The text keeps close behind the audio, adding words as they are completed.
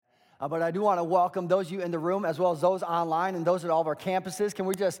But I do want to welcome those of you in the room as well as those online and those at all of our campuses. Can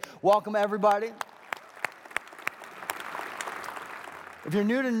we just welcome everybody? If you're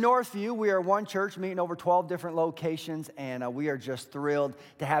new to Northview, we are one church meeting over 12 different locations, and we are just thrilled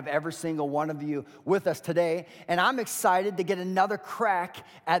to have every single one of you with us today. And I'm excited to get another crack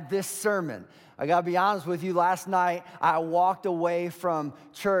at this sermon. I gotta be honest with you, last night I walked away from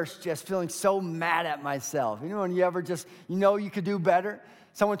church just feeling so mad at myself. You know when you ever just, you could do better?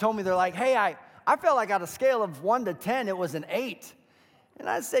 Someone told me, they're like, hey, I felt like on a scale of 1 to 10, it was an 8. And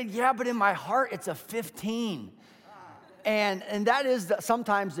I said, yeah, but in my heart, it's a 15. And that is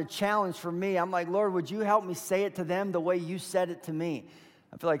sometimes the challenge for me. I'm like, Lord, would you help me say it to them the way you said it to me?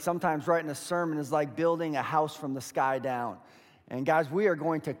 I feel like sometimes writing a sermon is like building a house from the sky down. And guys, we are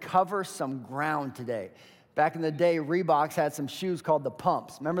going to cover some ground today. Back in the day, Reeboks had some shoes called the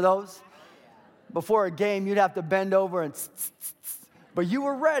pumps. Remember those? Before a game, you'd have to bend over and but you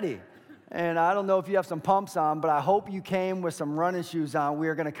were ready. And I don't know if you have some pumps on, but I hope you came with some running shoes on. We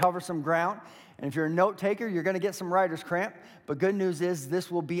are going to cover some ground. And if you're a note taker, you're going to get some writer's cramp. But good news is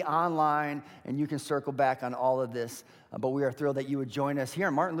this will be online, and you can circle back on all of this. But we are thrilled that you would join us here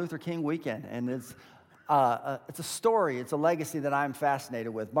on Martin Luther King weekend. And it's a story, it's a legacy that I'm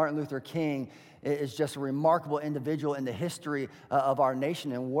fascinated with. Martin Luther King is just a remarkable individual in the history of our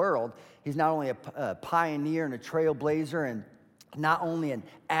nation and world. He's not only a pioneer and a trailblazer, and not only an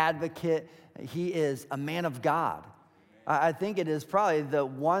advocate, he is a man of God. I think it is probably the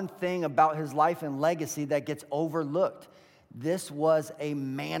one thing about his life and legacy that gets overlooked. This was a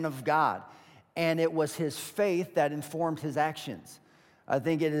man of God, and it was his faith that informed his actions. I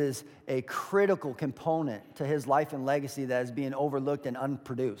think it is a critical component to his life and legacy that is being overlooked and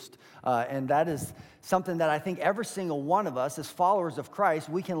unproduced. And that is something that I think every single one of us as followers of Christ,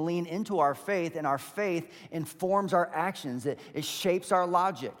 we can lean into our faith, and our faith informs our actions. It shapes our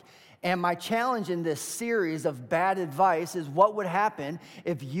logic. And my challenge in this series of bad advice is what would happen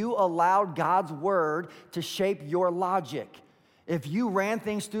if you allowed God's word to shape your logic. If you ran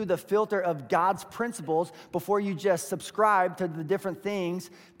things through the filter of God's principles before you just subscribe to the different things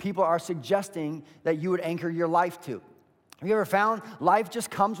people are suggesting that you would anchor your life to. Have you ever found life just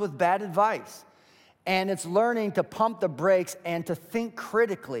comes with bad advice? And it's learning to pump the brakes and to think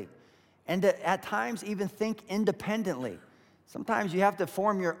critically and to, at times, even think independently. Sometimes you have to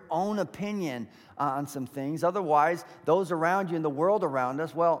form your own opinion on some things. Otherwise, those around you and the world around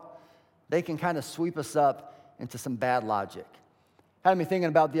us, well, they can kind of sweep us up into some bad logic. Had me thinking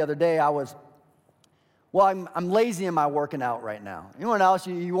about the other day, I'm lazy in my working out right now. Anyone else,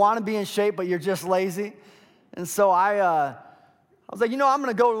 you want to be in shape, but you're just lazy? And so I was like, I'm going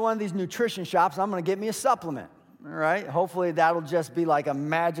to go to one of these nutrition shops. I'm going to get me a supplement, all right? Hopefully that'll just be like a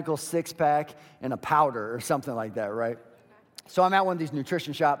magical six-pack and a powder or something like that, right? So I'm at one of these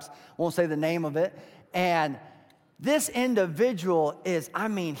nutrition shops, won't say the name of it, and this individual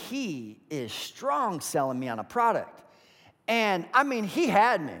he is strong selling me on a product. And he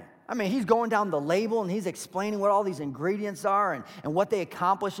had me. He's going down the label and he's explaining what all these ingredients are and what they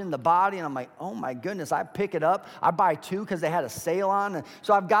accomplish in the body. And I'm like, oh my goodness, I pick it up. I buy 2 because they had a sale on. And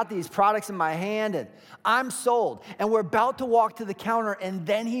so I've got these products in my hand and I'm sold. And we're about to walk to the counter, and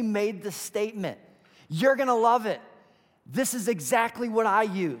then he made the statement, you're going to love it. This is exactly what I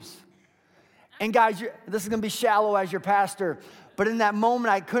use. And guys, this is going to be shallow as your pastor, but in that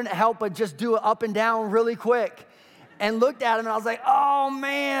moment, I couldn't help but just do it up and down really quick and looked at him, and I was like, oh,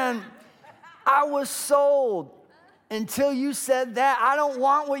 man, I was sold until you said that. I don't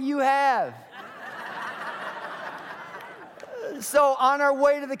want what you have. So on our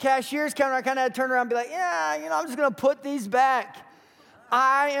way to the cashier's counter, I kind of had to turn around and be like, I'm just going to put these back.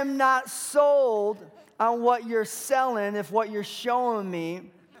 I am not sold on what you're selling if what you're showing me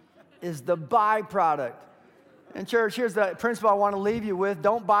is the byproduct. And church, here's the principle I want to leave you with.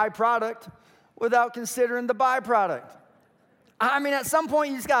 Don't buy product without considering the byproduct. At some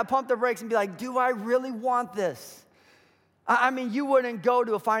point, you just got to pump the brakes and be like, do I really want this? You wouldn't go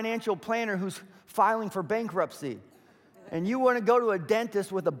to a financial planner who's filing for bankruptcy. And you wouldn't go to a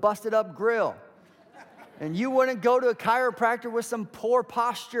dentist with a busted up grill. And you wouldn't go to a chiropractor with some poor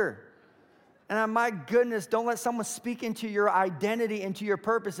posture. And my goodness, don't let someone speak into your identity, into your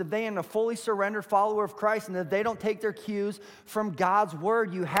purpose. If they are a fully surrendered follower of Christ and if they don't take their cues from God's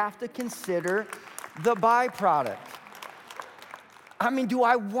word, you have to consider the byproduct. Do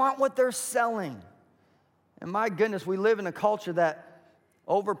I want what they're selling? And my goodness, we live in a culture that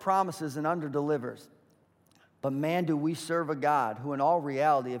overpromises and underdelivers. But man, do we serve a God who in all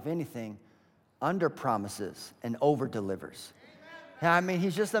reality, if anything, underpromises and overdelivers.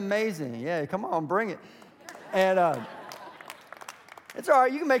 He's just amazing. Yeah, come on, bring it. And It's all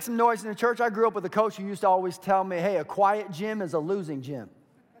right. You can make some noise in the church. I grew up with a coach who used to always tell me, hey, a quiet gym is a losing gym.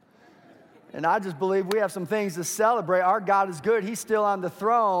 And I just believe we have some things to celebrate. Our God is good. He's still on the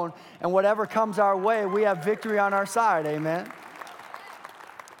throne. And whatever comes our way, we have victory on our side. Amen.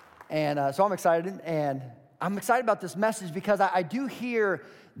 And so I'm excited. And I'm excited about this message because I do hear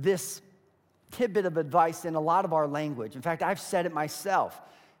this tidbit of advice in a lot of our language. In fact, I've said it myself.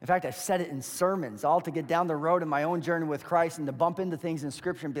 In fact, I've said it in sermons, all to get down the road in my own journey with Christ and to bump into things in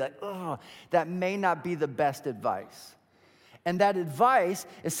Scripture and be like, oh, that may not be the best advice. And that advice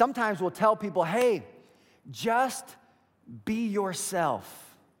is sometimes we'll tell people, hey, just be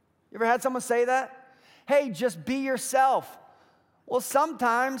yourself. You ever had someone say that? Hey, just be yourself. Well,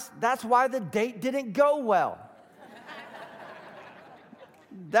 sometimes that's why the date didn't go well.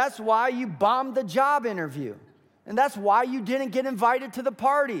 That's why you bombed the job interview. And that's why you didn't get invited to the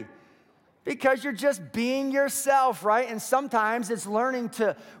party. Because you're just being yourself, right? And sometimes it's learning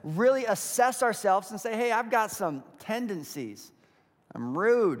to really assess ourselves and say, hey, I've got some tendencies. I'm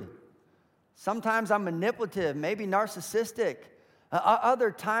rude. Sometimes I'm manipulative, maybe narcissistic.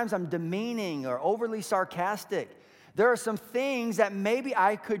 Other times I'm demeaning or overly sarcastic. There are some things that maybe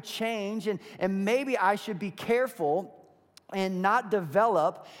I could change and maybe I should be careful and not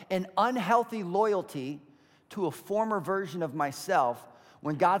develop an unhealthy loyalty to a former version of myself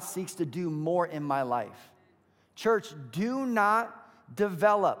when God seeks to do more in my life. Church, do not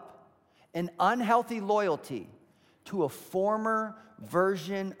develop an unhealthy loyalty to a former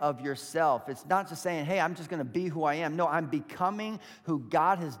version of yourself. It's not just saying, hey, I'm just going to be who I am. No, I'm becoming who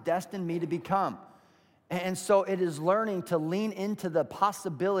God has destined me to become. And so it is learning to lean into the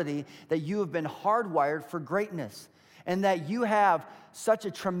possibility that you have been hardwired for greatness and that you have such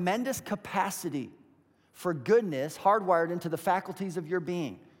a tremendous capacity for goodness hardwired into the faculties of your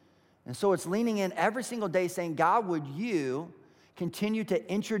being. And so it's leaning in every single day saying, God, would you continue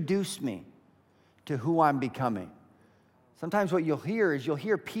to introduce me to who I'm becoming? Sometimes what you'll hear is you'll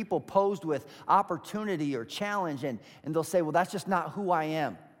hear people posed with opportunity or challenge, and they'll say, well, that's just not who I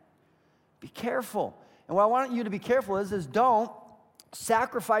am. Be careful. And what I want you to be careful is don't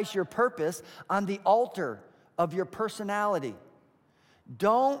sacrifice your purpose on the altar of your personality.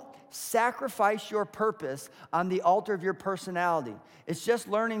 Don't sacrifice your purpose on the altar of your personality. It's just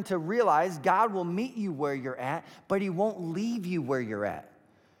learning to realize God will meet you where you're at, but He won't leave you where you're at.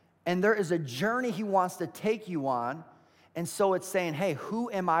 And there is a journey He wants to take you on. And so it's saying, hey,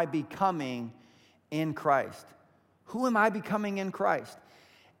 who am I becoming in Christ? Who am I becoming in Christ?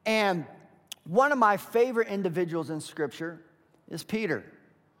 And one of my favorite individuals in Scripture is Peter.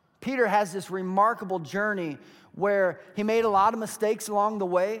 Peter has this remarkable journey where he made a lot of mistakes along the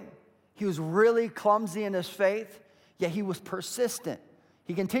way. He was really clumsy in his faith, yet he was persistent.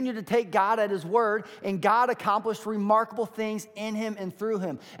 He continued to take God at His word, and God accomplished remarkable things in him and through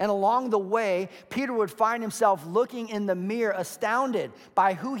him. And along the way, Peter would find himself looking in the mirror, astounded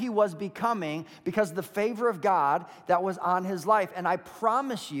by who he was becoming because of the favor of God that was on his life. And I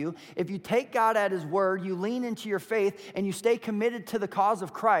promise you, if you take God at His word, you lean into your faith, and you stay committed to the cause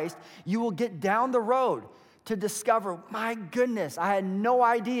of Christ, you will get down the road to discover, my goodness, I had no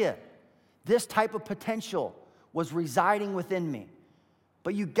idea this type of potential was residing within me.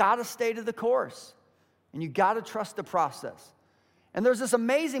 But you got to stay to the course, and you got to trust the process. And there's this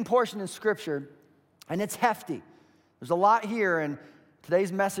amazing portion in Scripture, and it's hefty. There's a lot here, and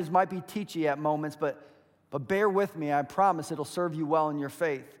today's message might be teachy at moments, but bear with me. I promise it'll serve you well in your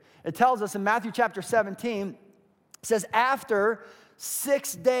faith. It tells us in Matthew chapter 17, it says, after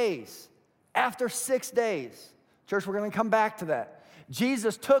 6 days, church, we're going to come back to that.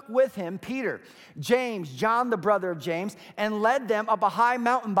 Jesus took with him Peter, James, John, the brother of James, and led them up a high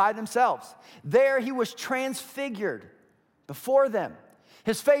mountain by themselves. There he was transfigured before them.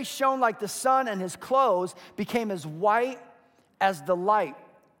 His face shone like the sun, and his clothes became as white as the light.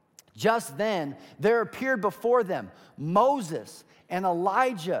 Just then there appeared before them Moses and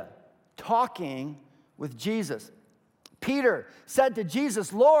Elijah talking with Jesus. Peter said to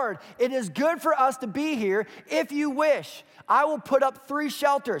Jesus, Lord, it is good for us to be here. If you wish, I will put up 3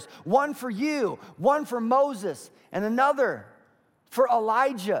 shelters, one for you, one for Moses, and another for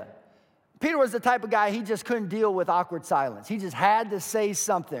Elijah. Peter was the type of guy, he just couldn't deal with awkward silence. He just had to say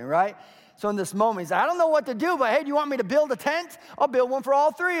something, right? So in this moment, he's like, I don't know what to do, but hey, do you want me to build a tent? I'll build one for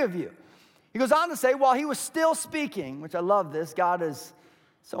all 3 of you. He goes on to say, while he was still speaking, which I love this, God is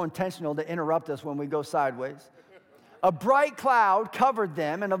so intentional to interrupt us when we go sideways. A bright cloud covered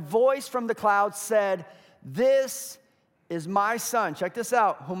them, and a voice from the cloud said, this is my son. Check this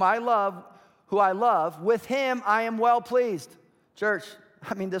out. Who I love. With him I am well pleased. Church,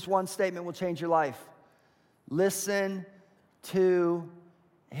 this one statement will change your life. Listen to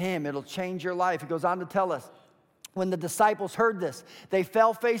him. It'll change your life. He goes on to tell us, when the disciples heard this, they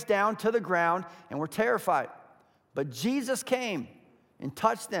fell face down to the ground and were terrified. But Jesus came and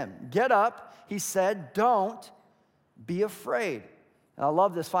touched them. Get up, he said, don't be afraid. And I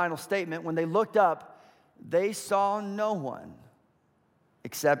love this final statement. When they looked up, they saw no one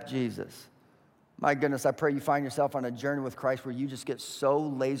except Jesus. My goodness, I pray you find yourself on a journey with Christ where you just get so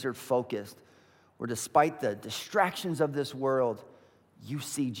laser focused, where despite the distractions of this world, you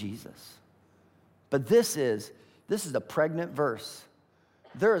see Jesus. But this is a pregnant verse.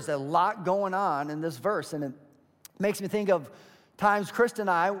 There is a lot going on in this verse, and it makes me think of times Krista and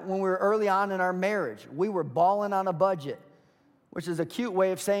I, when we were early on in our marriage, we were balling on a budget, which is a cute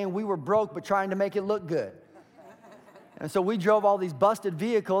way of saying we were broke but trying to make it look good. And so we drove all these busted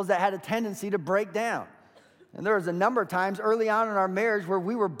vehicles that had a tendency to break down. And there was a number of times early on in our marriage where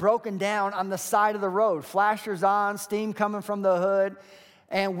we were broken down on the side of the road, flashers on, steam coming from the hood,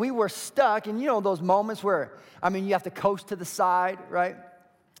 and we were stuck. And you know those moments where, you have to coast to the side, right?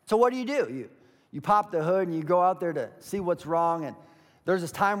 So what do? You pop the hood and you go out there to see what's wrong. And there's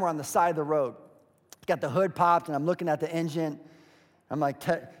this time we're on the side of the road. Got the hood popped and I'm looking at the engine. I'm like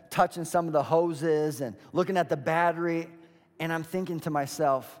touching some of the hoses and looking at the battery. And I'm thinking to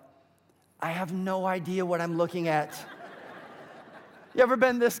myself, I have no idea what I'm looking at. You ever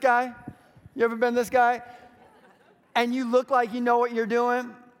been this guy? And you look like you know what you're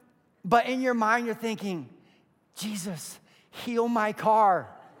doing, but in your mind you're thinking, Jesus, heal my car.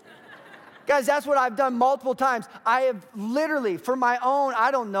 Guys, that's what I've done multiple times. I have literally, for my own,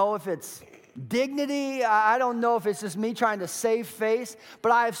 I don't know if it's dignity, I don't know if it's just me trying to save face,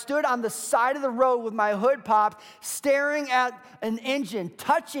 but I have stood on the side of the road with my hood popped, staring at an engine,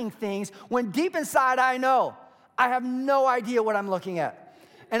 touching things, when deep inside I know I have no idea what I'm looking at.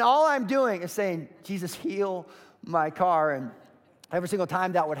 And all I'm doing is saying, Jesus, heal my car. And every single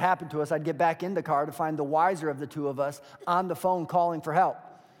time that would happen to us, I'd get back in the car to find the wiser of the two of us on the phone calling for help.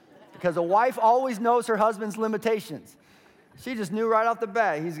 Because a wife always knows her husband's limitations. She just knew right off the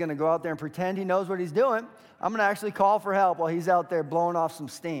bat, he's going to go out there and pretend he knows what he's doing. I'm going to actually call for help while he's out there blowing off some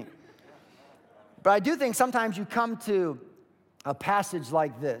steam. But I do think sometimes you come to a passage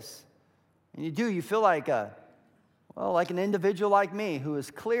like this, and you feel like an individual like me who is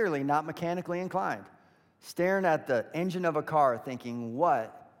clearly not mechanically inclined, staring at the engine of a car thinking,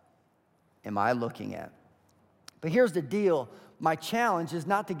 what am I looking at? But here's the deal. My challenge is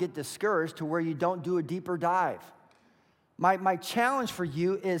not to get discouraged to where you don't do a deeper dive. My challenge for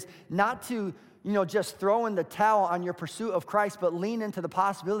you is not to, just throw in the towel on your pursuit of Christ, but lean into the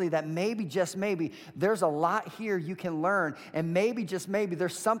possibility that maybe, just maybe, there's a lot here you can learn, and maybe, just maybe,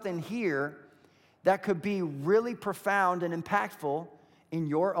 there's something here that could be really profound and impactful in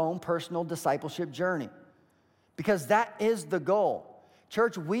your own personal discipleship journey. Because that is the goal.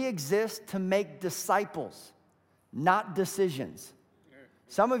 Church, we exist to make disciples, not decisions.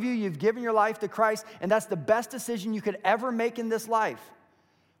 Some of you, you've given your life to Christ, and that's the best decision you could ever make in this life.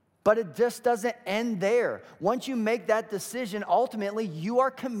 But it just doesn't end there. Once you make that decision, ultimately, you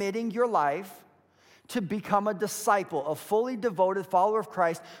are committing your life to become a disciple, a fully devoted follower of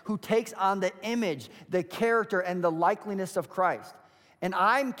Christ who takes on the image, the character, and the likeliness of Christ. And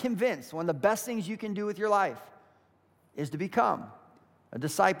I'm convinced one of the best things you can do with your life is to become a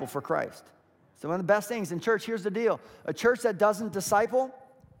disciple for Christ. So one of the best things in church, here's the deal. A church that doesn't disciple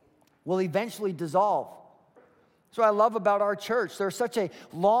will eventually dissolve. That's what I love about our church. There's such a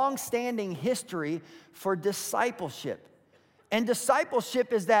long-standing history for discipleship. And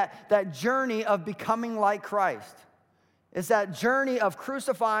discipleship is that journey of becoming like Christ. It's that journey of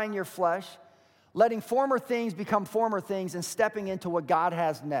crucifying your flesh, letting former things become former things, and stepping into what God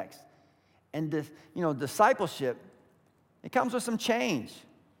has next. And discipleship, it comes with some change.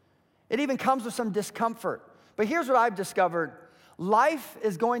 It even comes with some discomfort. But here's what I've discovered. Life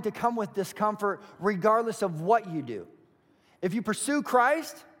is going to come with discomfort regardless of what you do. If you pursue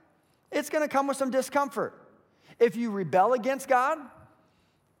Christ, it's going to come with some discomfort. If you rebel against God,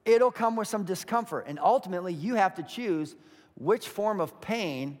 it'll come with some discomfort. And ultimately, you have to choose which form of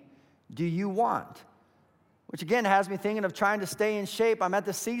pain do you want. Which again has me thinking of trying to stay in shape. I'm at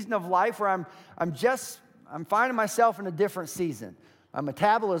the season of life where I'm finding myself in a different season. My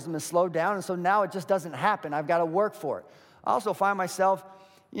metabolism is slowed down, and so now it just doesn't happen. I've got to work for it. I also find myself,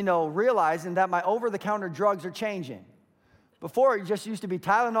 realizing that my over-the-counter drugs are changing. Before, it just used to be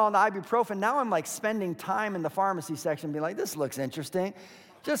Tylenol and ibuprofen. Now I'm like spending time in the pharmacy section being like, this looks interesting.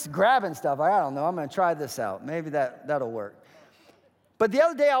 Just grabbing stuff. I don't know. I'm going to try this out. Maybe that'll work. But the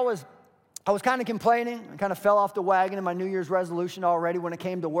other day I was kind of complaining. I kind of fell off the wagon in my New Year's resolution already when it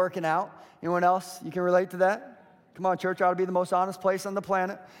came to working out. Anyone else? You can relate to that? Come on, church ought to be the most honest place on the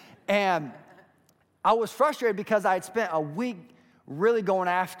planet. And I was frustrated because I had spent a week really going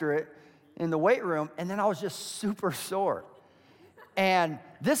after it in the weight room, and then I was just super sore. And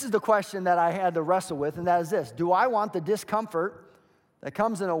this is the question that I had to wrestle with, and that is this: do I want the discomfort that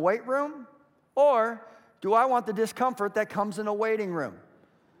comes in a weight room, or do I want the discomfort that comes in a waiting room?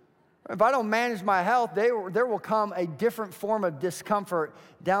 If I don't manage my health, there will come a different form of discomfort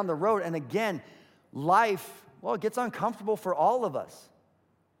down the road. And again, life, well, it gets uncomfortable for all of us.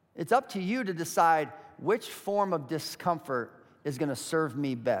 It's up to you to decide which form of discomfort is going to serve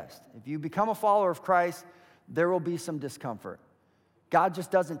me best. If you become a follower of Christ, there will be some discomfort. God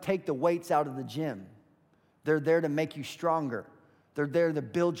just doesn't take the weights out of the gym. They're there to make you stronger. They're there to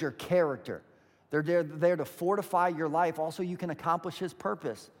build your character. They're there to fortify your life. Also, you can accomplish His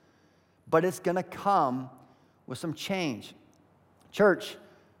purpose. But it's going to come with some change. Church,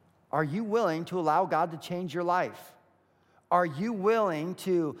 are you willing to allow God to change your life? Are you willing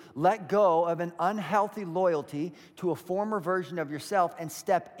to let go of an unhealthy loyalty to a former version of yourself and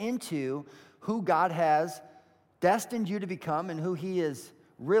step into who God has destined you to become and who He is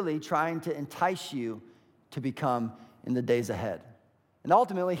really trying to entice you to become in the days ahead? And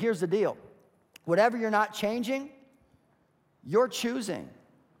ultimately, here's the deal. Whatever you're not changing, you're choosing.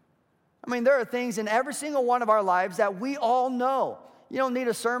 I mean, there are things in every single one of our lives that we all know. You don't need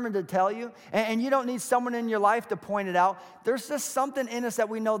a sermon to tell you, and you don't need someone in your life to point it out. There's just something in us that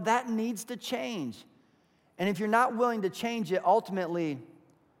we know that needs to change. And if you're not willing to change it, ultimately,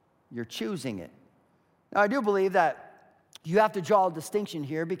 you're choosing it. Now, I do believe that you have to draw a distinction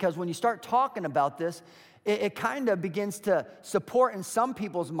here, because when you start talking about this, it kind of begins to support in some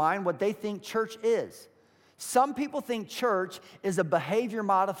people's mind what they think church is. Some people think church is a behavior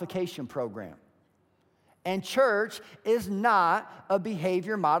modification program. And church is not a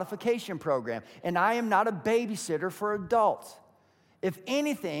behavior modification program. And I am not a babysitter for adults. If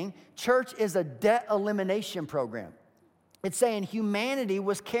anything, church is a debt elimination program. It's saying humanity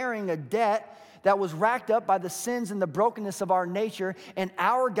was carrying a debt that was racked up by the sins and the brokenness of our nature, and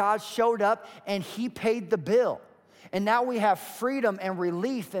our God showed up and He paid the bill. And now we have freedom and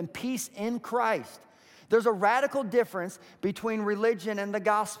relief and peace in Christ. There's a radical difference between religion and the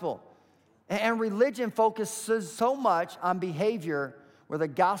gospel. And religion focuses so much on behavior, where the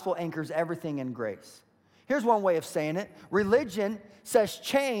gospel anchors everything in grace. Here's one way of saying it. Religion says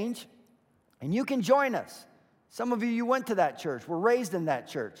change, and you can join us. Some of you went to that church, were raised in that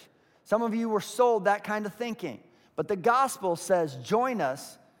church. Some of you were sold that kind of thinking. But the gospel says join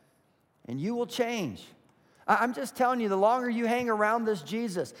us, and you will change. I'm just telling you, the longer you hang around this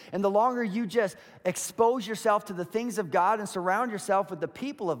Jesus, and the longer you just expose yourself to the things of God and surround yourself with the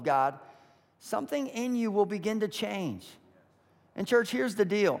people of God, something in you will begin to change. And church, here's the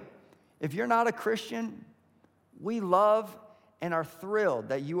deal. If you're not a Christian, we love and are thrilled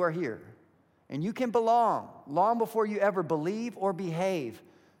that you are here. And you can belong long before you ever believe or behave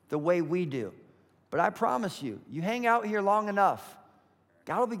the way we do. But I promise you, you hang out here long enough,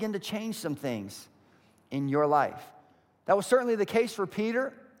 God will begin to change some things in your life. That was certainly the case for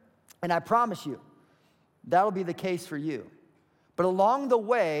Peter, and I promise you, that'll be the case for you. But along the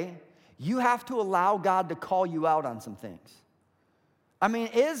way, you have to allow God to call you out on some things. I mean,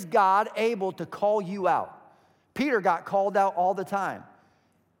 is God able to call you out? Peter got called out all the time.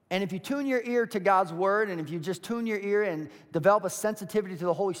 And if you tune your ear to God's word, and if you just tune your ear and develop a sensitivity to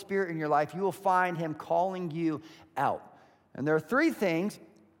the Holy Spirit in your life, you will find Him calling you out. And there are three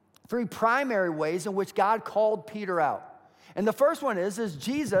primary ways in which God called Peter out. And the first one is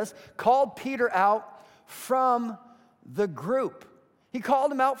Jesus called Peter out from the group. He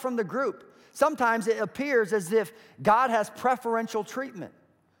called him out from the group. Sometimes it appears as if God has preferential treatment,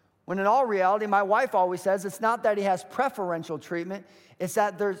 when in all reality, my wife always says it's not that He has preferential treatment, it's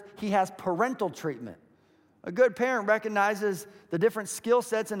that He has parental treatment. A good parent recognizes the different skill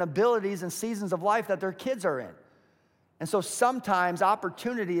sets and abilities and seasons of life that their kids are in. And so sometimes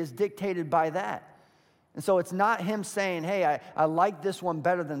opportunity is dictated by that. And so it's not Him saying, hey, I like this one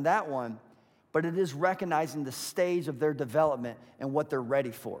better than that one, but it is recognizing the stage of their development and what they're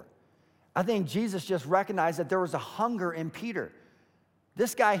ready for. I think Jesus just recognized that there was a hunger in Peter.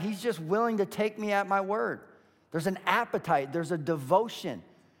 This guy, he's just willing to take me at my word. There's an appetite, there's a devotion,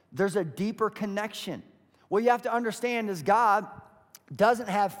 there's a deeper connection. What you have to understand is God doesn't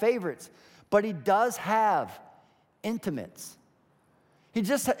have favorites, but He does have intimates. He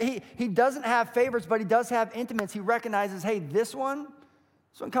doesn't have favorites, but He does have intimates. He recognizes, hey, this one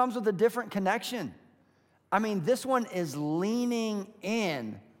comes with a different connection. I mean, this one is leaning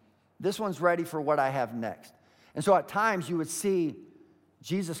in. This one's ready for what I have next. And so at times you would see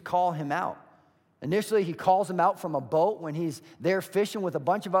Jesus call him out. Initially, he calls them out from a boat when he's there fishing with a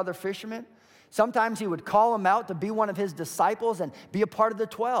bunch of other fishermen. Sometimes he would call them out to be one of his disciples and be a part of the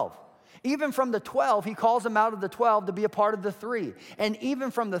 12. Even from the 12, he calls them out of the 12 to be a part of the 3. And even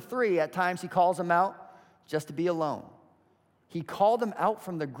from the 3, at times, he calls them out just to be alone. He called them out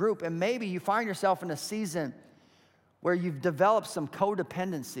from the group, and maybe you find yourself in a season where you've developed some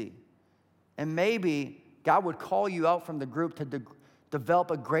codependency, and maybe God would call you out from the group to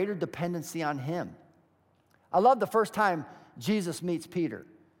develop a greater dependency on him. I love the first time Jesus meets Peter.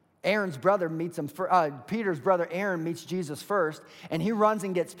 Aaron's brother meets him. Peter's brother Aaron meets Jesus first, and he runs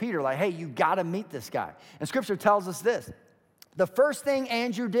and gets Peter like, hey, you got to meet this guy. And Scripture tells us this. The first thing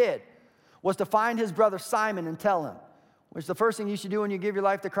Andrew did was to find his brother Simon and tell him, which the first thing you should do when you give your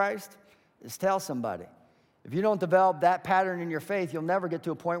life to Christ is tell somebody. If you don't develop that pattern in your faith, you'll never get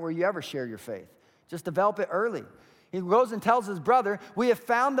to a point where you ever share your faith. Just develop it early. He goes and tells his brother, we have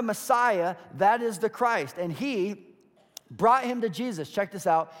found the Messiah, that is the Christ. And he brought him to Jesus. Check this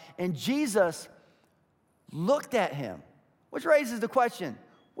out. And Jesus looked at him, which raises the question,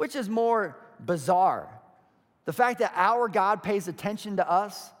 which is more bizarre? The fact that our God pays attention to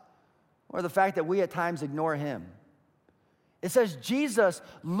us, or the fact that we at times ignore him? It says Jesus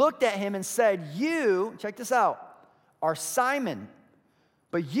looked at him and said, you, check this out, are Simon,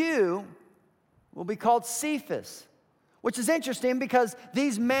 but you will be called Cephas. Which is interesting because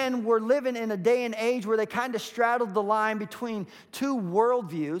these men were living in a day and age where they kind of straddled the line between two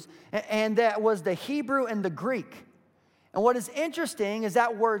worldviews, and that was the Hebrew and the Greek. And what is interesting is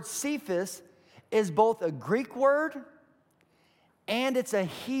that word Cephas is both a Greek word and it's a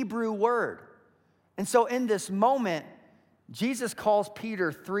Hebrew word. And so in this moment, Jesus calls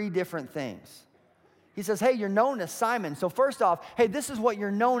Peter 3 different things. He says, hey, you're known as Simon. So first off, hey, this is what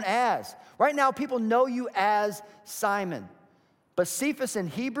you're known as. Right now, people know you as Simon. But Cephas in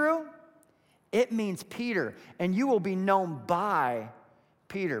Hebrew, it means Peter. And you will be known by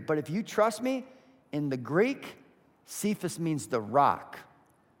Peter. But if you trust me, in the Greek, Cephas means the rock.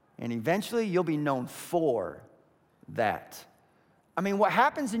 And eventually, you'll be known for that. I mean, what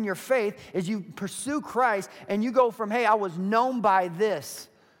happens in your faith is you pursue Christ and you go from, hey, I was known by this.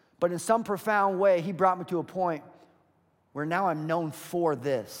 But in some profound way, he brought me to a point where now I'm known for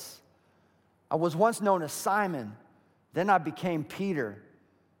this. I was once known as Simon, then I became Peter,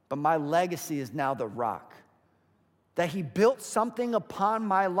 but my legacy is now the rock. That he built something upon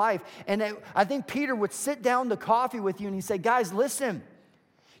my life. And I think Peter would sit down to coffee with you and he'd say, guys, listen,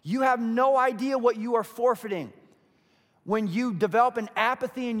 you have no idea what you are forfeiting when you develop an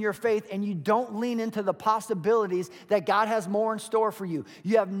apathy in your faith and you don't lean into the possibilities that God has more in store for you.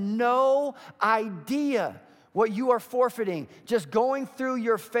 You have no idea what you are forfeiting just going through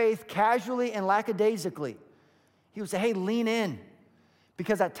your faith casually and lackadaisically. He would say, hey, lean in.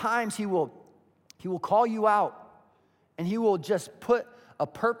 Because at times he will call you out and he will just put a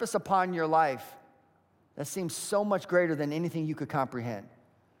purpose upon your life that seems so much greater than anything you could comprehend.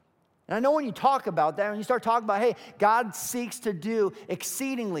 And I know when you talk about that, when you start talking about, hey, God seeks to do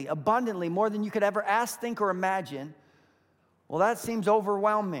exceedingly, abundantly, more than you could ever ask, think, or imagine, well, that seems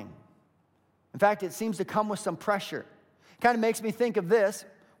overwhelming. In fact, it seems to come with some pressure. It kind of makes me think of this,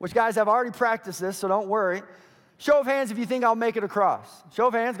 which, guys, I've already practiced this, so don't worry. Show of hands if you think I'll make it across. Show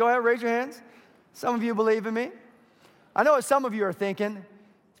of hands. Go ahead, raise your hands. Some of you believe in me. I know what some of you are thinking.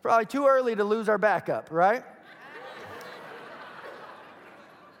 It's probably too early to lose our backup, right?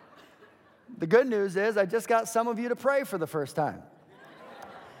 The good news is I just got some of you to pray for the first time.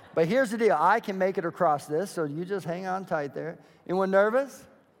 But here's the deal. I can make it across this, so you just hang on tight there. Anyone nervous?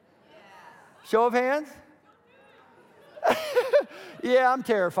 Yeah. Show of hands? Yeah, I'm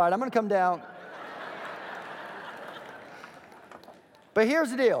terrified. I'm going to come down. But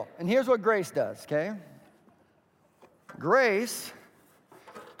here's the deal, and here's what grace does, okay? Grace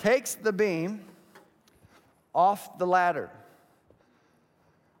takes the beam off the ladder.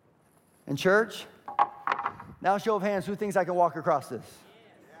 In church, now show of hands, who thinks I can walk across this?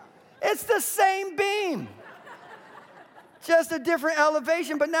 It's the same beam. Just a different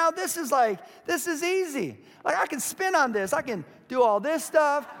elevation, but now this is easy. Like I can spin on this. I can do all this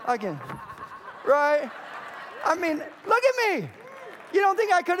stuff. Right? I mean, look at me. You don't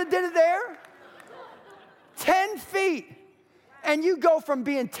think I could have did it there? 10 feet. And you go from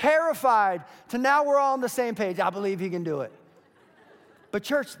being terrified to now we're all on the same page. I believe he can do it. But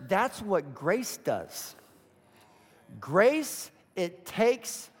church, that's what grace does. Grace, it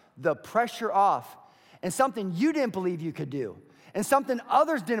takes the pressure off. And something you didn't believe you could do, and something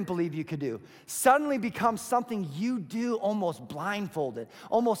others didn't believe you could do, suddenly becomes something you do almost blindfolded,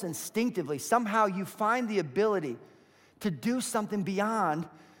 almost instinctively. Somehow you find the ability to do something beyond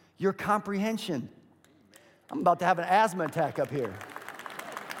your comprehension. I'm about to have an asthma attack up here.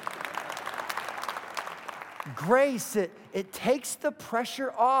 Grace, it takes the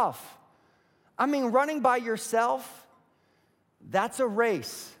pressure off. I mean, running by yourself, that's a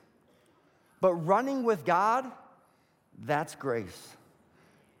race. But running with God, that's grace.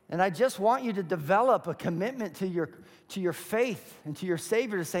 And I just want you to develop a commitment to your faith and to your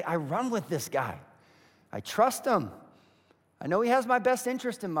Savior to say, I run with this guy. I trust him. I know he has my best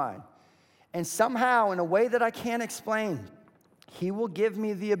interest in mind. And somehow, in a way that I can't explain, he will give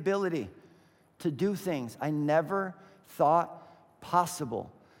me the ability to do things I never thought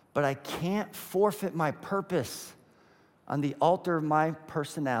possible. But I can't forfeit my purpose on the altar of my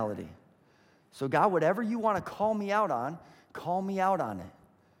personality. So God, whatever you want to call me out on it.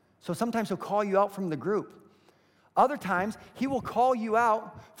 So sometimes he'll call you out from the group. Other times, he will call you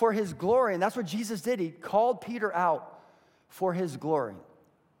out for his glory. And that's what Jesus did. He called Peter out for his glory.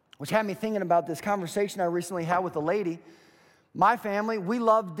 Which had me thinking about this conversation I recently had with a lady. My family, we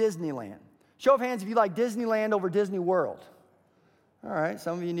love Disneyland. Show of hands if you like Disneyland over Disney World. All right,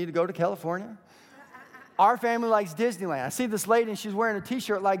 some of you need to go to California. Our family likes Disneyland. I see this lady and she's wearing a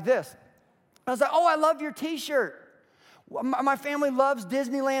t-shirt like this. I was like, oh, I love your t-shirt. My family loves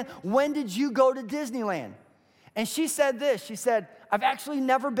Disneyland. When did you go to Disneyland? And she said this. She said, I've actually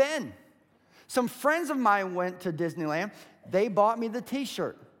never been. Some friends of mine went to Disneyland. They bought me the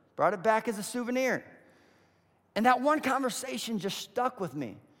t-shirt, brought it back as a souvenir. And that one conversation just stuck with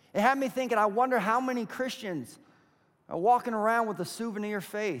me. It had me thinking, I wonder how many Christians are walking around with a souvenir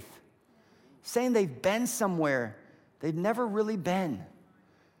faith, saying they've been somewhere they've never really been.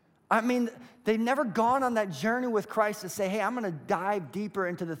 I mean, they've never gone on that journey with Christ to say, hey, I'm going to dive deeper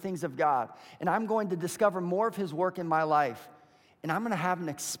into the things of God, and I'm going to discover more of his work in my life, and I'm going to have an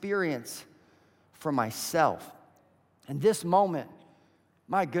experience for myself. In this moment,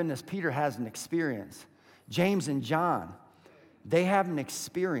 my goodness, Peter has an experience. James and John, they have an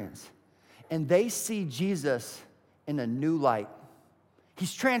experience, and they see Jesus in a new light.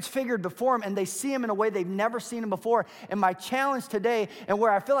 He's transfigured before them, and they see him in a way they've never seen him before. And my challenge today, and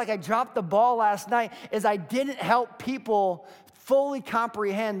where I feel like I dropped the ball last night, is I didn't help people fully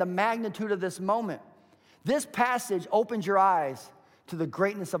comprehend the magnitude of this moment. This passage opens your eyes to the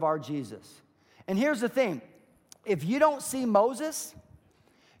greatness of our Jesus. And here's the thing. If you don't see Moses,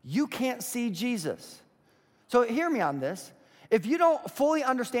 you can't see Jesus. So hear me on this. If you don't fully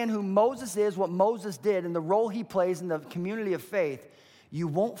understand who Moses is, what Moses did, and the role he plays in the community of faith, you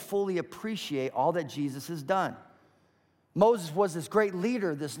won't fully appreciate all that Jesus has done. Moses was this great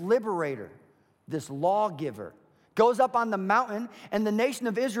leader, this liberator, this lawgiver. Goes up on the mountain, and the nation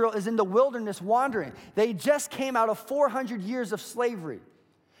of Israel is in the wilderness wandering. They just came out of 400 years of slavery.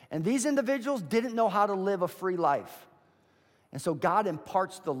 And these individuals didn't know how to live a free life. And so God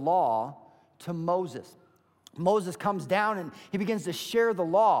imparts the law to Moses. Moses comes down and he begins to share the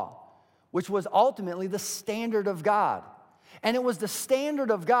law, which was ultimately the standard of God. And it was the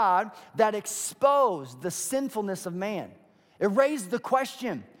standard of God that exposed the sinfulness of man. It raised the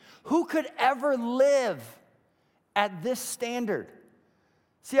question, who could ever live at this standard?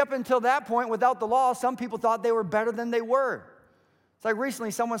 See, up until that point, without the law, some people thought they were better than they were. It's like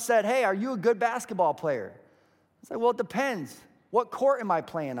recently someone said, hey, are you a good basketball player? It's like, well, it depends. What court am I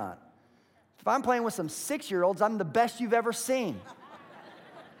playing on? If I'm playing with some 6-year-olds, I'm the best you've ever seen.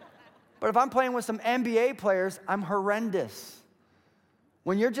 But if I'm playing with some NBA players, I'm horrendous.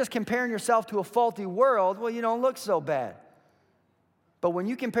 When you're just comparing yourself to a faulty world, well, you don't look so bad. But when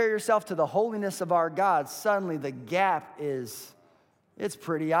you compare yourself to the holiness of our God, suddenly the gap it's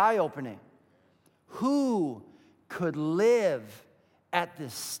pretty eye-opening. Who could live at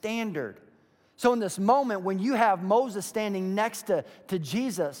this standard? So in this moment, when you have Moses standing next to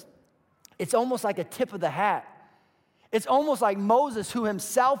Jesus, it's almost like a tip of the hat. It's almost like Moses, who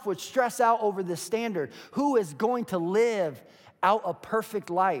himself would stress out over this standard, who is going to live out a perfect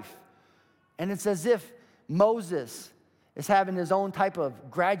life. And it's as if Moses is having his own type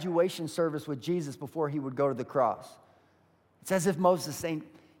of graduation service with Jesus before he would go to the cross. It's as if Moses is saying,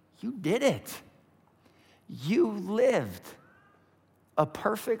 you did it. You lived a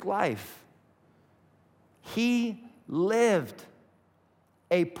perfect life. He lived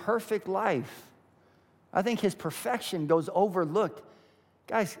a perfect life. I think his perfection goes overlooked.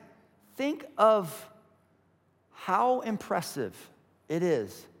 Guys, think of how impressive it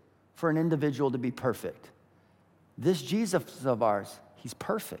is for an individual to be perfect. This Jesus of ours, he's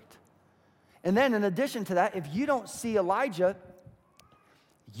perfect. And then in addition to that, if you don't see Elijah,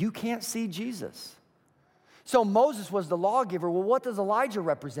 you can't see Jesus. So Moses was the lawgiver. Well, what does Elijah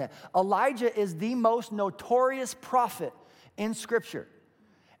represent? Elijah is the most notorious prophet in Scripture.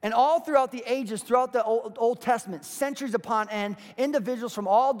 And all throughout the ages, throughout the Old Testament, centuries upon end, individuals from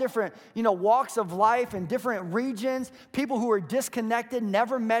all different, walks of life and different regions, people who were disconnected,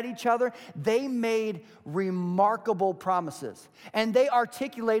 never met each other, they made remarkable promises. And they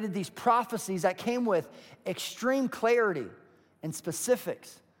articulated these prophecies that came with extreme clarity and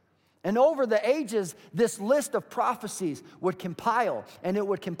specifics. And over the ages, this list of prophecies would compile, and it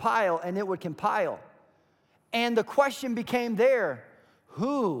would compile, and it would compile. And the question became there,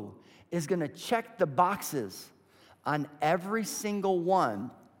 who is going to check the boxes on every single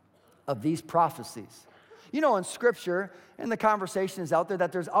one of these prophecies? In Scripture, and the conversation is out there,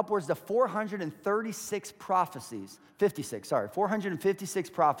 that there's upwards of 456 prophecies, 456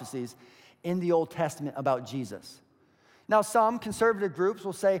 prophecies in the Old Testament about Jesus. Now, some conservative groups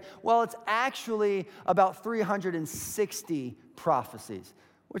will say, well, it's actually about 360 prophecies,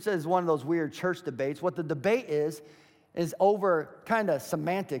 which is one of those weird church debates. What the debate is over kind of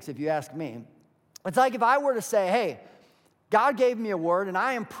semantics, if you ask me. It's like if I were to say, hey, God gave me a word, and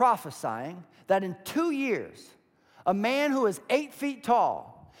I am prophesying that in 2 years, a man who is 8 feet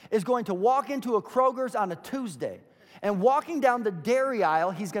tall is going to walk into a Kroger's on a Tuesday, and walking down the dairy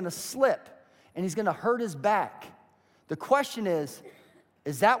aisle, he's going to slip, and he's going to hurt his back. The question is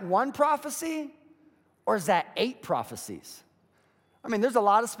that one prophecy, or is that 8 prophecies? I mean, there's a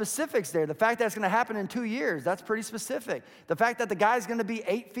lot of specifics there. The fact that it's going to happen in 2 years, that's pretty specific. The fact that the guy's going to be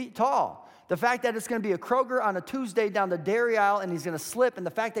 8 feet tall. The fact that it's going to be a Kroger on a Tuesday down the dairy aisle and he's going to slip. And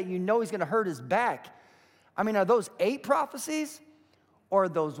the fact that he's going to hurt his back. I mean, are those 8 prophecies or are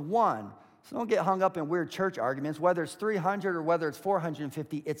those 1? So don't get hung up in weird church arguments. Whether it's 300 or whether it's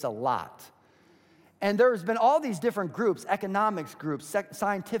 450, it's a lot. And there's been all these different groups, economics groups,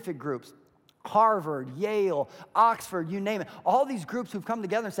 scientific groups, Harvard, Yale, Oxford, you name it. All these groups who've come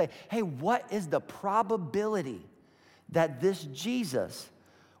together and say, hey, what is the probability that this Jesus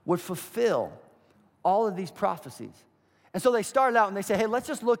would fulfill all of these prophecies? And so they started out and they say, hey, let's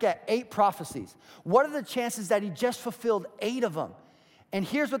just look at 8 prophecies. What are the chances that he just fulfilled 8 of them? And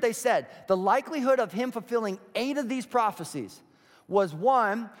here's what they said. The likelihood of him fulfilling 8 of these prophecies was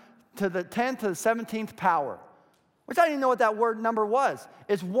 1 to the 10th to the 17th power. Which I didn't even know what that word number was.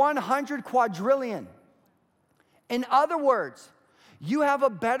 It's 100 quadrillion. In other words, you have a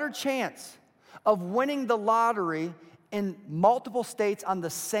better chance of winning the lottery in multiple states on the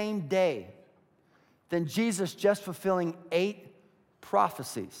same day than Jesus just fulfilling 8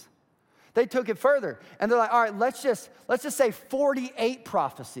 prophecies. They took it further, and they're like, all right, let's just say 48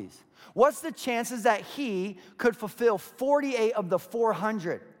 prophecies. What's the chances that he could fulfill 48 of the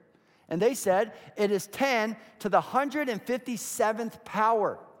 400? And they said, it is 10 to the 157th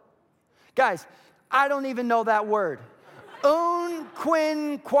power. Guys, I don't even know that word.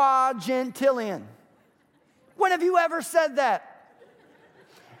 Unquinquagentillion. When have you ever said that?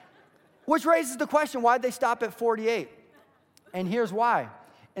 Which raises the question, why'd they stop at 48? And here's why.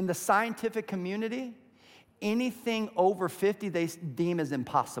 In the scientific community, anything over 50 they deem as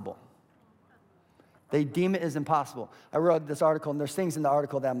impossible. They deem it as impossible. I wrote this article, and there's things in the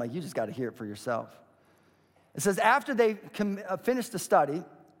article that I'm like, you just got to hear it for yourself. It says, after they finished the study,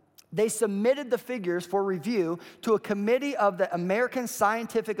 they submitted the figures for review to a committee of the American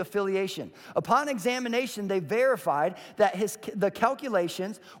Scientific Affiliation. Upon examination, they verified that the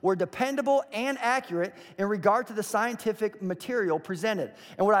calculations were dependable and accurate in regard to the scientific material presented.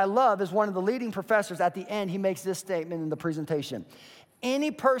 And what I love is one of the leading professors at the end, he makes this statement in the presentation.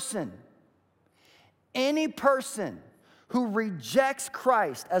 Any person who rejects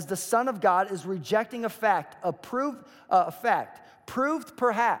Christ as the Son of God is rejecting a fact, proved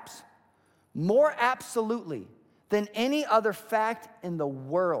perhaps more absolutely than any other fact in the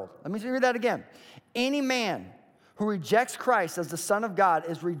world. Let me read that again. Any man who rejects Christ as the Son of God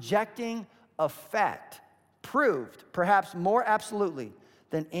is rejecting a fact, proved perhaps more absolutely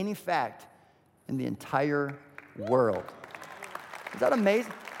than any fact in the entire world. Is that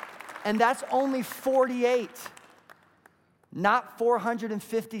amazing? And that's only 48, not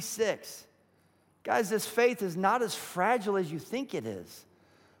 456. Guys, this faith is not as fragile as you think it is.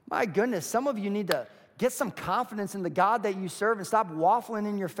 My goodness, some of you need to get some confidence in the God that you serve and stop waffling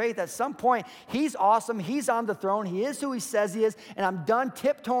in your faith. At some point, he's awesome, he's on the throne, he is who he says he is, and I'm done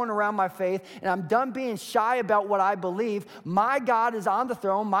tiptoeing around my faith, and I'm done being shy about what I believe. My God is on the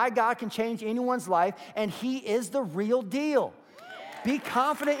throne, my God can change anyone's life, and he is the real deal. Be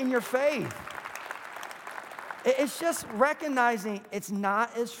confident in your faith. It's just recognizing it's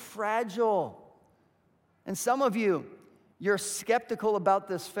not as fragile. And some of you, you're skeptical about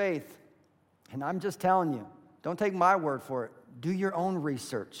this faith. And I'm just telling you, don't take my word for it. Do your own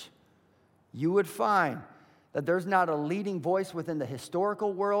research. You would find That there's not a leading voice within the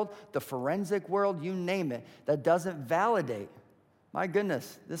historical world, the forensic world, you name it, that doesn't validate, my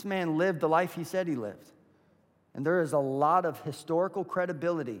goodness, this man lived the life he said he lived. And there is a lot of historical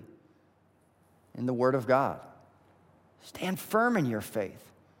credibility in the Word of God. Stand firm in your faith.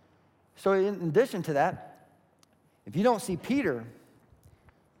 So in addition to that, if you don't see Peter,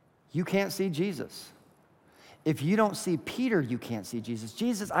 you can't see Jesus. If you don't see Peter, you can't see Jesus.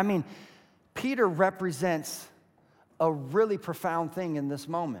 Peter represents a really profound thing in this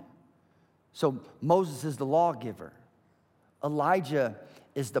moment. So Moses is the lawgiver. Elijah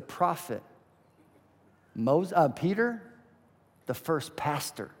is the prophet. Peter, the first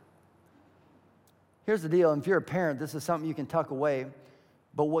pastor. Here's the deal. If you're a parent, this is something you can tuck away.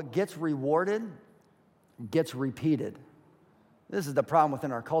 But what gets rewarded gets repeated. This is the problem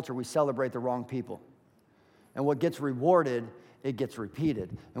within our culture. We celebrate the wrong people. And what gets rewarded, it gets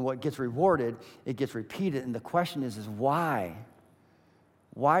repeated. And what gets rewarded, it gets repeated. And the question is why?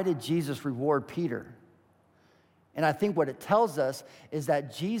 Why did Jesus reward Peter? And I think what it tells us is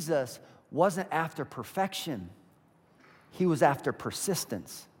that Jesus wasn't after perfection. He was after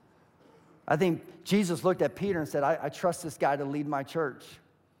persistence. I think Jesus looked at Peter and said, I trust this guy to lead my church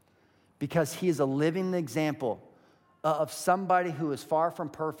because he is a living example of somebody who is far from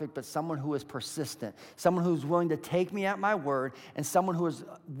perfect, but someone who is persistent, someone who's willing to take me at my word, and someone who is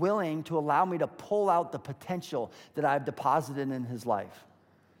willing to allow me to pull out the potential that I've deposited in his life.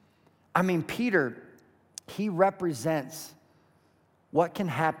 Peter, he represents what can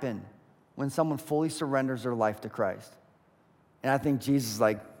happen when someone fully surrenders their life to Christ. And I think Jesus is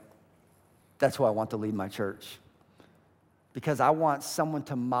like, that's who I want to lead my church. Because I want someone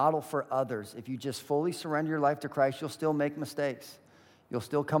to model for others. If you just fully surrender your life to Christ, you'll still make mistakes. You'll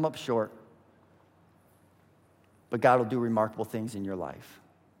still come up short. But God will do remarkable things in your life.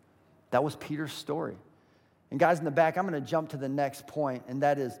 That was Peter's story. And guys in the back, I'm going to jump to the next point, and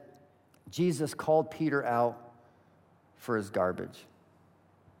that is Jesus called Peter out for his garbage.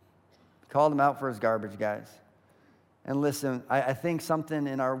 He called him out for his garbage, guys. And listen, I think something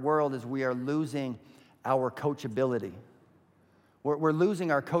in our world is we are losing our coachability. We're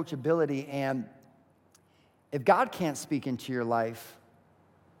losing our coachability, and if God can't speak into your life,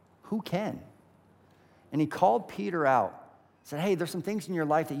 who can? And he called Peter out, said, hey, there's some things in your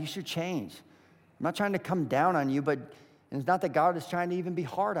life that you should change. I'm not trying to come down on you, and it's not that God is trying to even be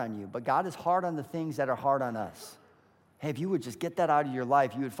hard on you, but God is hard on the things that are hard on us. Hey, if you would just get that out of your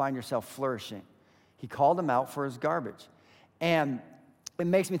life, you would find yourself flourishing. He called him out for his garbage. And it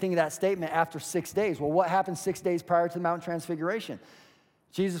makes me think of that statement after 6 days. Well, what happened 6 days prior to the Mount Transfiguration?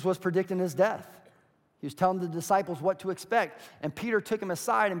 Jesus was predicting his death. He was telling the disciples what to expect. And Peter took him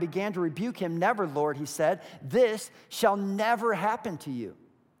aside and began to rebuke him. Never, Lord, he said, this shall never happen to you.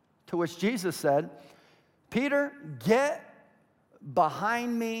 To which Jesus said, Peter, get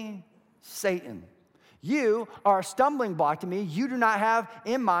behind me, Satan. You are a stumbling block to me. You do not have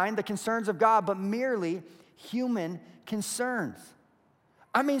in mind the concerns of God, but merely human concerns.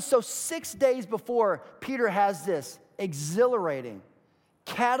 So 6 days before Peter has this exhilarating,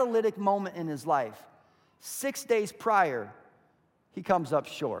 catalytic moment in his life, 6 days prior, he comes up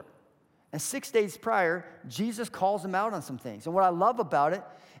short. And 6 days prior, Jesus calls him out on some things. And what I love about it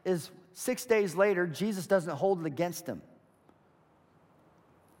is 6 days later, Jesus doesn't hold it against him.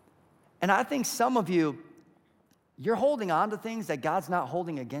 And I think some of you, you're holding on to things that God's not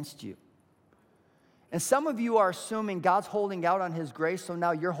holding against you. And some of you are assuming God's holding out on his grace, so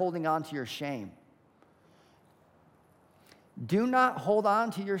now you're holding on to your shame. Do not hold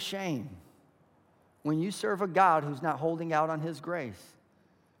on to your shame when you serve a God who's not holding out on his grace.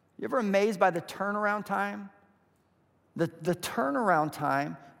 You ever amazed by the turnaround time? The turnaround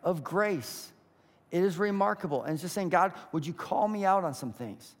time of grace. It is remarkable. And it's just saying, God, would you call me out on some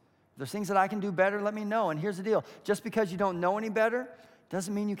things? If there's things that I can do better, let me know. And here's the deal. Just because you don't know any better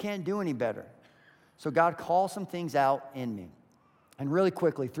doesn't mean you can't do any better. So God, call some things out in me. And really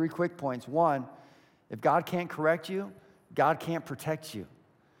quickly, 3 quick points. 1, if God can't correct you, God can't protect you.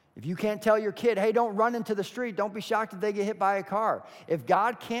 If you can't tell your kid, hey, don't run into the street, don't be shocked if they get hit by a car. If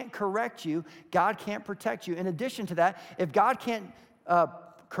God can't correct you, God can't protect you. In addition to that, if God can't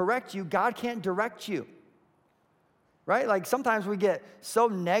correct you, God can't direct you. Right? Like sometimes we get so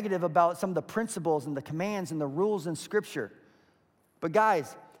negative about some of the principles and the commands and the rules in Scripture. But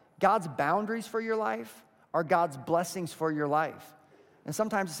guys, God's boundaries for your life are God's blessings for your life. And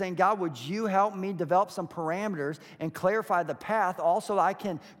sometimes it's saying, God, would you help me develop some parameters and clarify the path also I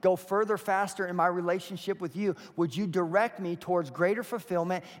can go further, faster in my relationship with you? Would you direct me towards greater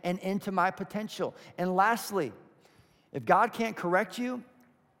fulfillment and into my potential? And lastly, if God can't correct you,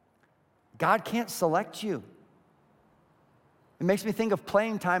 God can't select you. It makes me think of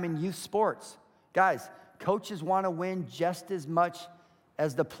playing time in youth sports. Guys, coaches want to win just as much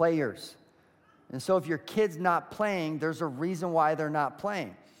as the players. And so if your kid's not playing, there's a reason why they're not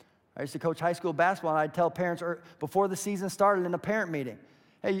playing. I used to coach high school basketball, and I'd tell parents before the season started in a parent meeting,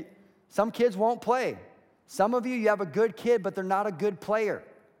 hey, some kids won't play. Some of you have a good kid, but they're not a good player,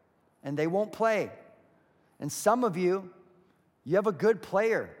 and they won't play. And some of you have a good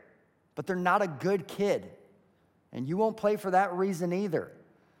player, but they're not a good kid, and you won't play for that reason either.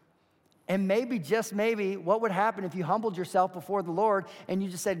 And maybe, just maybe, what would happen if you humbled yourself before the Lord and you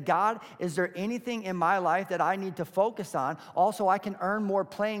just said, God, is there anything in my life that I need to focus on? Also, I can earn more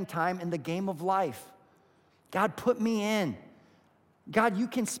playing time in the game of life. God, put me in. God, you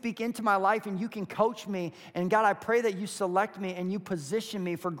can speak into my life and you can coach me. And God, I pray that you select me and you position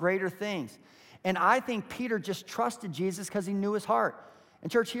me for greater things. And I think Peter just trusted Jesus because he knew his heart.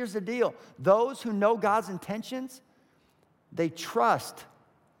 And church, here's the deal. Those who know God's intentions, they trust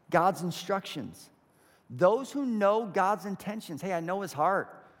God's instructions. Those who know God's intentions, hey, I know his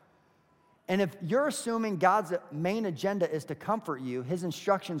heart. And if you're assuming God's main agenda is to comfort you, his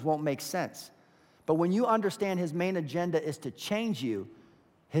instructions won't make sense. But when you understand his main agenda is to change you,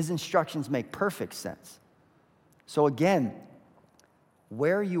 his instructions make perfect sense. So again,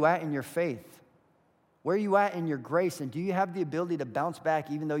 where are you at in your faith? Where are you at in your grace? And do you have the ability to bounce back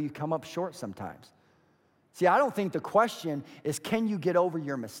even though you come up short sometimes? See, I don't think the question is, can God get over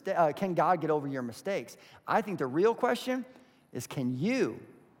your mistakes? I think the real question is, can you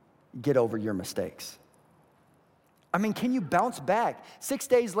get over your mistakes? I mean, can you bounce back? 6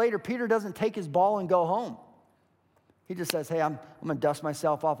 days later, Peter doesn't take his ball and go home. He just says, hey, I'm going to dust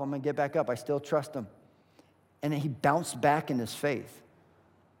myself off. I'm going to get back up. I still trust him. And then he bounced back in his faith.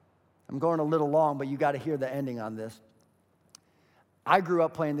 I'm going a little long, but you got to hear the ending on this. I grew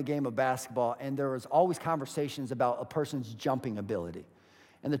up playing the game of basketball, and there was always conversations about a person's jumping ability.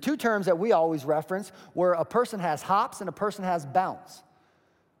 And the two terms that we always reference were a person has hops and a person has bounce.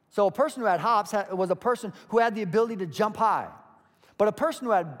 So a person who had hops was a person who had the ability to jump high. But a person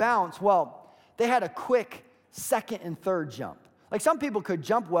who had bounce, well, they had a quick second and third jump. Like some people could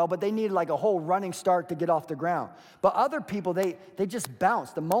jump well, but they needed like a whole running start to get off the ground. But other people, they just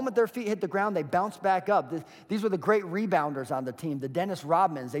bounced. The moment their feet hit the ground, they bounced back up. These were the great rebounders on the team, the Dennis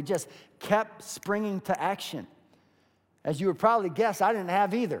Rodmans. They just kept springing to action. As you would probably guess, I didn't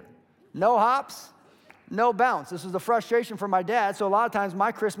have either. No hops, no bounce. This was a frustration for my dad, so a lot of times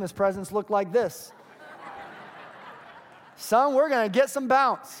my Christmas presents looked like this. Son, we're going to get some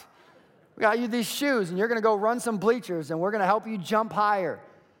bounce. We got you these shoes, and you're going to go run some bleachers, and we're going to help you jump higher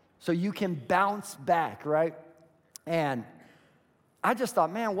so you can bounce back, right? And I just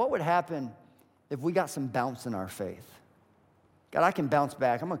thought, man, what would happen if we got some bounce in our faith? God, I can bounce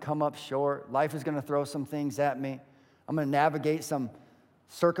back. I'm going to come up short. Life is going to throw some things at me. I'm going to navigate some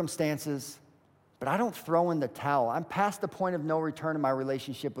circumstances, but I don't throw in the towel. I'm past the point of no return in my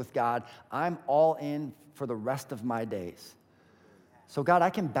relationship with God. I'm all in for the rest of my days. So God, I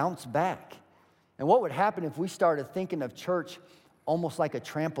can bounce back. And what would happen if we started thinking of church almost like a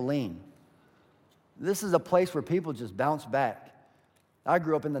trampoline? This is a place where people just bounce back. I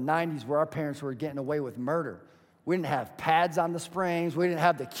grew up in the 90s where our parents were getting away with murder. We didn't have pads on the springs. We didn't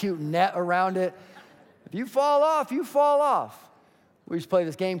have the cute net around it. If you fall off, you fall off. We used to play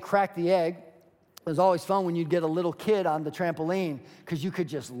this game, Crack the Egg. It was always fun when you'd get a little kid on the trampoline because you could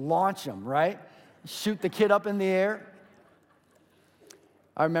just launch them, right? Shoot the kid up in the air.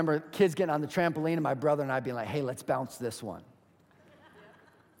 I remember kids getting on the trampoline and my brother and I being like, hey, let's bounce this one.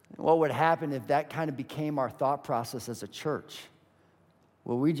 What would happen if that kind of became our thought process as a church?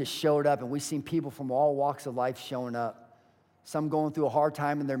 Well, we just showed up and we seen people from all walks of life showing up. Some going through a hard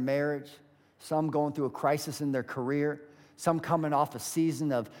time in their marriage. Some going through a crisis in their career. Some coming off a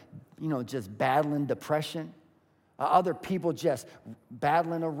season of, just battling depression. Other people just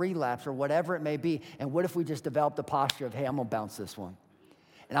battling a relapse or whatever it may be. And what if we just developed the posture of, hey, I'm going to bounce this one.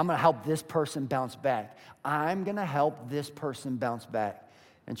 And I'm going to help this person bounce back. I'm going to help this person bounce back.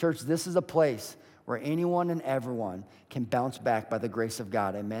 And church, this is a place where anyone and everyone can bounce back by the grace of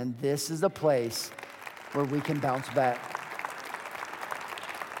God. Amen. This is a place where we can bounce back.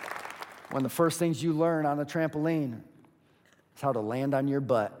 One of the first things you learn on a trampoline is how to land on your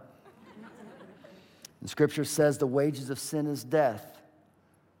butt. And Scripture says the wages of sin is death,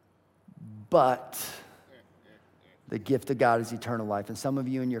 but the gift of God is eternal life. And some of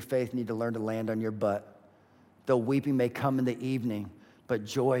you in your faith need to learn to land on your butt. Though weeping may come in the evening, but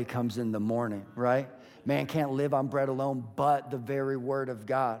joy comes in the morning, right? Man can't live on bread alone, but the very word of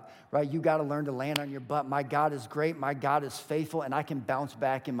God, right? You got to learn to land on your butt. My God is great. My God is faithful, and I can bounce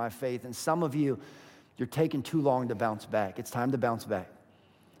back in my faith. And some of you, You're taking too long to bounce back. It's time to bounce back.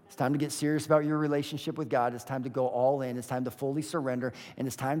 It's time to get serious about your relationship with God. It's time to go all in. It's time to fully surrender. And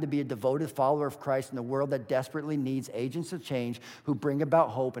it's time to be a devoted follower of Christ in a world that desperately needs agents of change who bring about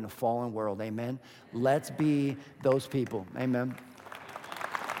hope in a fallen world. Amen. Let's be those people. Amen.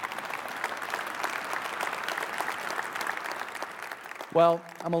 Well,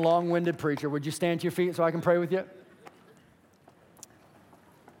 I'm a long-winded preacher. Would you stand to your feet so I can pray with you?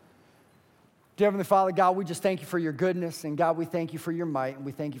 Dear Heavenly Father, God, we just thank you for your goodness. And God, we thank you for your might. And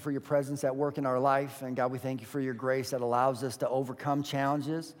we thank you for your presence at work in our life. And God, we thank you for your grace that allows us to overcome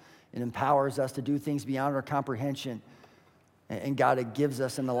challenges and empowers us to do things beyond our comprehension. And God, it gives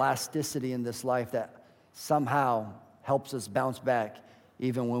us an elasticity in this life that somehow helps us bounce back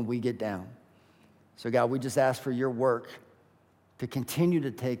even when we get down. So God, we just ask for your work to continue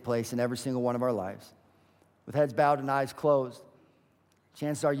to take place in every single one of our lives. With heads bowed and eyes closed,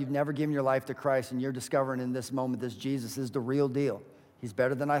 chances are you've never given your life to Christ, and you're discovering in this moment this Jesus is the real deal. He's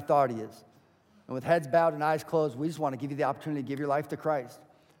better than I thought he is. And with heads bowed and eyes closed, we just want to give you the opportunity to give your life to Christ.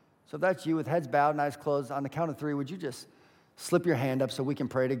 So if that's you, with heads bowed and eyes closed, on the count of 3, would you just slip your hand up so we can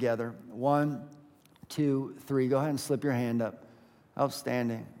pray together? 1, 2, 3. Go ahead and slip your hand up.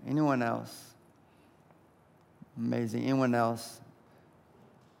 Outstanding. Anyone else? Amazing. Anyone else?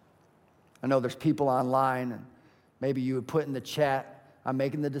 I know there's people online, and maybe you would put in the chat, I'm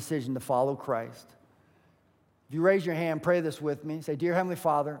making the decision to follow Christ. If you raise your hand, pray this with me. Say, Dear Heavenly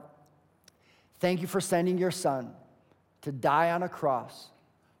Father, thank you for sending your Son to die on a cross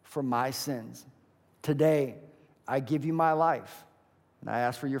for my sins. Today, I give you my life, and I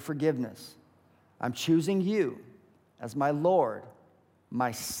ask for your forgiveness. I'm choosing you as my Lord,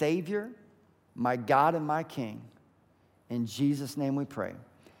 my Savior, my God, and my King. In Jesus' name we pray.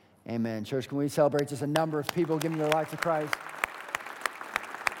 Amen. Church, can we celebrate just a number of people giving their life to Christ?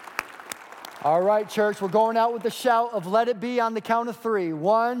 All right, church, we're going out with the shout of let it be on the count of 3.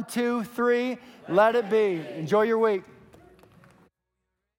 1, 2, 3, let it be. Enjoy your week.